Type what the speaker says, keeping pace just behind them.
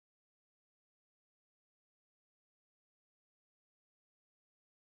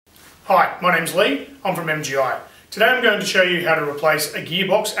Hi, my name's Lee, I'm from MGI. Today I'm going to show you how to replace a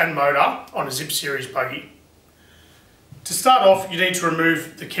gearbox and motor on a Zip Series buggy. To start off, you need to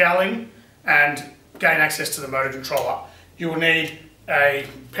remove the cowling and gain access to the motor controller. You will need a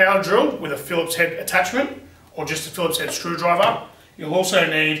power drill with a Phillips head attachment or just a Phillips head screwdriver. You'll also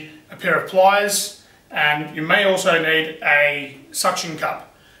need a pair of pliers and you may also need a suction cup.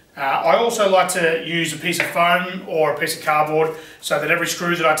 I also like to use a piece of foam or a piece of cardboard so that every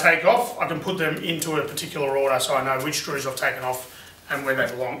screw that I take off, I can put them into a particular order so I know which screws I've taken off and where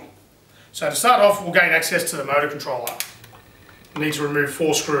they belong. So to start off, we'll gain access to the motor controller. We need to remove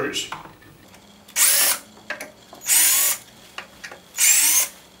 4 screws.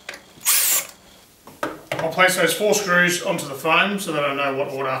 I'll place those 4 screws onto the foam so that I know what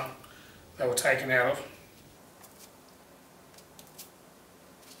order they were taken out of.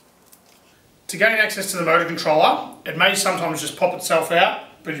 To gain access to the motor controller, it may sometimes just pop itself out,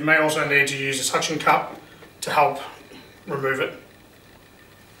 but you may also need to use a suction cup to help remove it.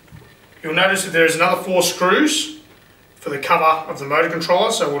 You'll notice that there is another 4 screws for the cover of the motor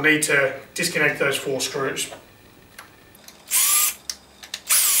controller, so we'll need to disconnect those 4 screws.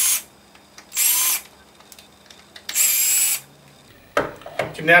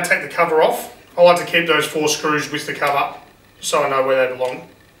 You can now take the cover off. I like to keep those 4 screws with the cover so I know where they belong.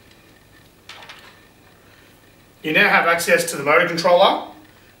 You now have access to the motor controller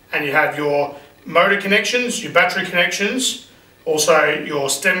and you have your motor connections, your battery connections, also your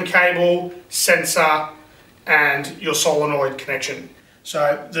stem cable, sensor and your solenoid connection.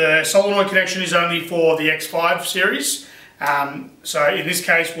 So the solenoid connection is only for the X5 series, so in this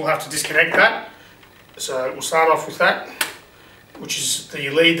case we'll have to disconnect that. So we'll start off with that, which is the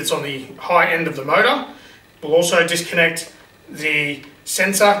lead that's on the high end of the motor. We'll also disconnect the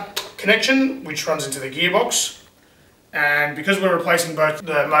sensor connection which runs into the gearbox. And because we're replacing both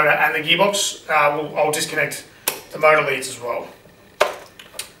the motor and the gearbox, I'll disconnect the motor leads as well.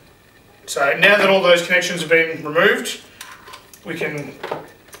 So now that all those connections have been removed, we can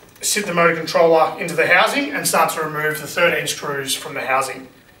sit the motor controller into the housing and start to remove the 13 screws from the housing.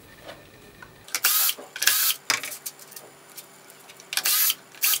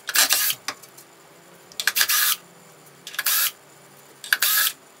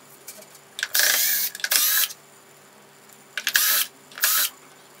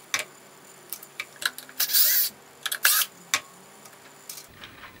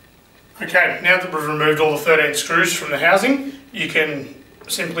 Okay, now that we've removed all the 13 screws from the housing, you can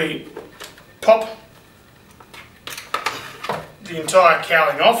simply pop the entire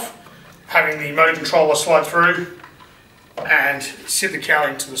cowling off, having the motor controller slide through and sit the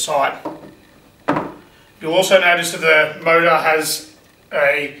cowling to the side. You'll also notice that the motor has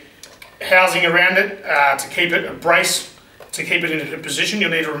a housing around it to keep it, a brace to keep it into position.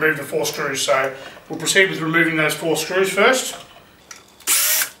 You'll need to remove the 4 screws, so we'll proceed with removing those 4 screws first.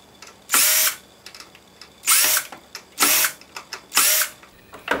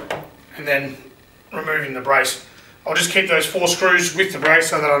 And then removing the brace. I'll just keep those 4 screws with the brace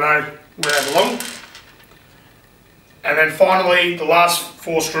so that I know where they belong. And then finally, the last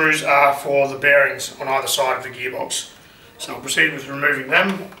 4 screws are for the bearings on either side of the gearbox. So I'll proceed with removing them.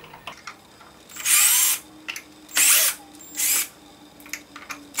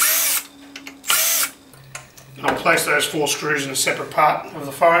 And I'll place those 4 screws in a separate part of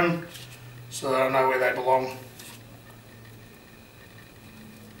the foam so that I know where they belong.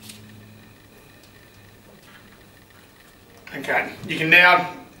 Okay, you can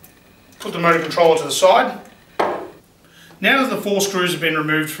now put the motor controller to the side. Now that the 4 screws have been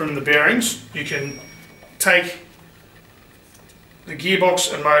removed from the bearings, you can take the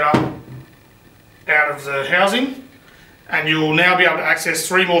gearbox and motor out of the housing and you'll now be able to access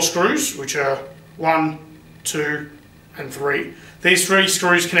 3 more screws, which are 1, 2 and 3. These 3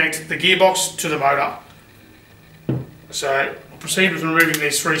 screws connect the gearbox to the motor. So I'll proceed with removing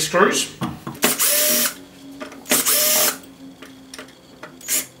these 3 screws.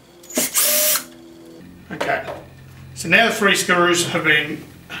 Okay, so now the 3 screws have been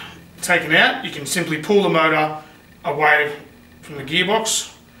taken out, you can simply pull the motor away from the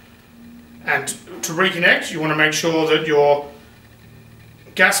gearbox, and to reconnect you want to make sure that your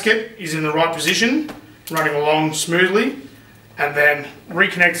gasket is in the right position, running along smoothly, and then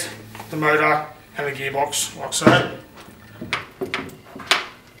reconnect the motor and the gearbox like so.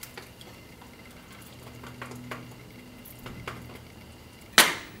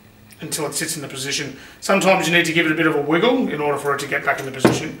 Until it sits in the position. Sometimes you need to give it a bit of a wiggle in order for it to get back into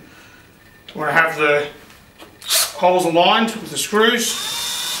position. You want to have the holes aligned with the screws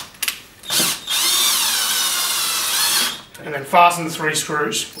and then fasten the 3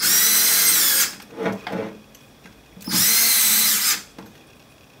 screws.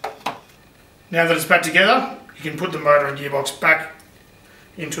 Now that it's back together, you can put the motor and gearbox back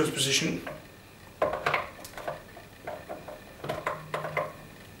into its position.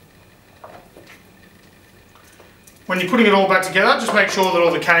 When you're putting it all back together, just make sure that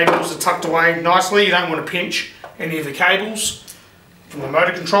all the cables are tucked away nicely. You don't want to pinch any of the cables from the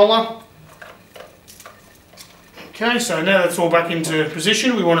motor controller. Okay, so now that's all back into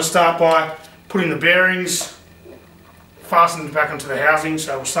position, we want to start by putting the bearings fastened back onto the housing.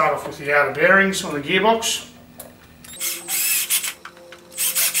 So we'll start off with the outer bearings on the gearbox.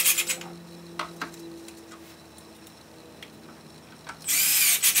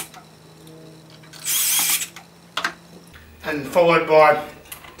 And followed by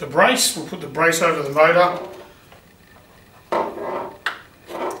the brace. We'll put the brace over the motor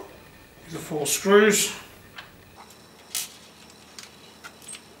with the 4 screws.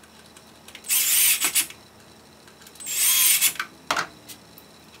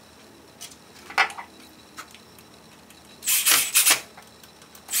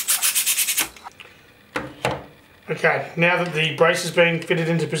 Okay, now that the brace has been fitted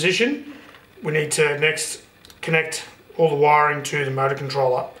into position, we need to next connect all the wiring to the motor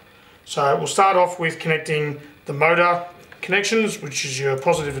controller. So we'll start off with connecting the motor connections, which is your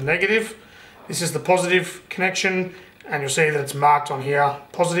positive and negative. This is the positive connection, and you'll see that it's marked on here,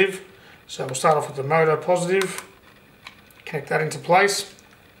 positive. So we'll start off with the motor positive, connect that into place,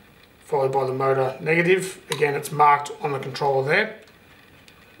 followed by the motor negative. Again, it's marked on the controller there.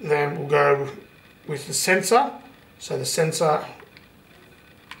 Then we'll go with the sensor. So the sensor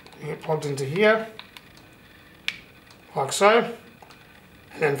will get plugged into here, like so.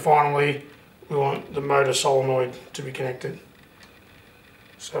 And then finally, we want the motor solenoid to be connected.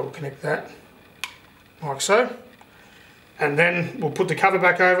 So we'll connect that like so. And then we'll put the cover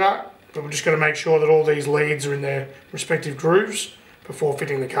back over, but we're just going to make sure that all these leads are in their respective grooves before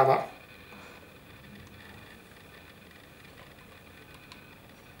fitting the cover.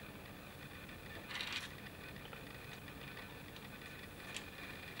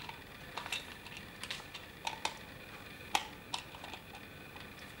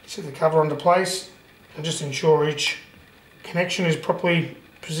 Set the cover onto place and just ensure each connection is properly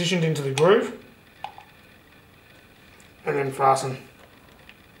positioned into the groove, and then fasten.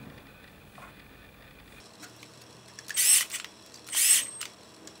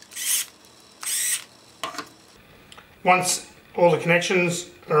 Once all the connections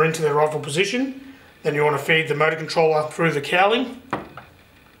are into their rightful position, then you want to feed the motor controller through the cowling.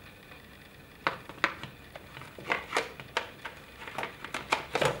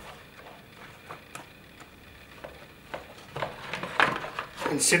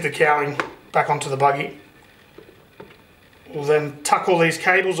 And sit the cowling back onto the buggy. We'll then tuck all these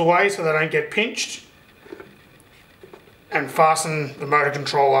cables away so they don't get pinched, and fasten the motor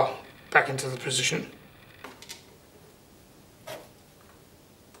controller back into the position.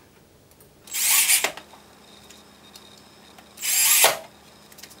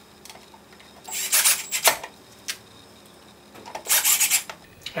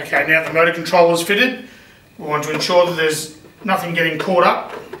 Okay, now the motor controller is fitted, we want to ensure that there's nothing getting caught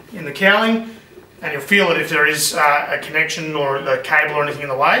up in the cowling, and you'll feel it if there is a connection or a cable or anything in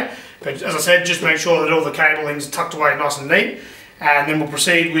the way. But as I said, just make sure that all the cabling's tucked away nice and neat, and then we'll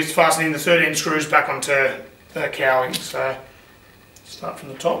proceed with fastening the 13 screws back onto the cowling. So start from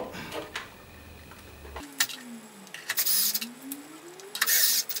the top.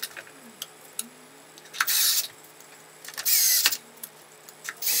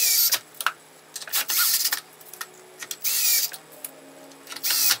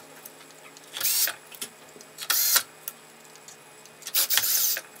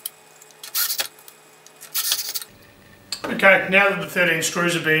 Okay, now that the 13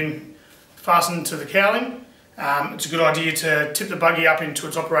 screws have been fastened to the cowling, it's a good idea to tip the buggy up into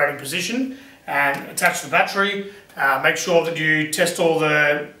its operating position and attach the battery. Make sure that you test all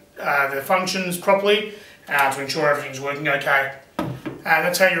the functions properly to ensure everything's working okay. And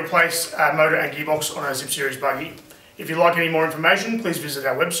that's how you replace a motor and gearbox on a Zip Series buggy. If you'd like any more information, please visit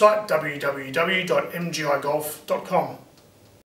our website www.mgigolf.com.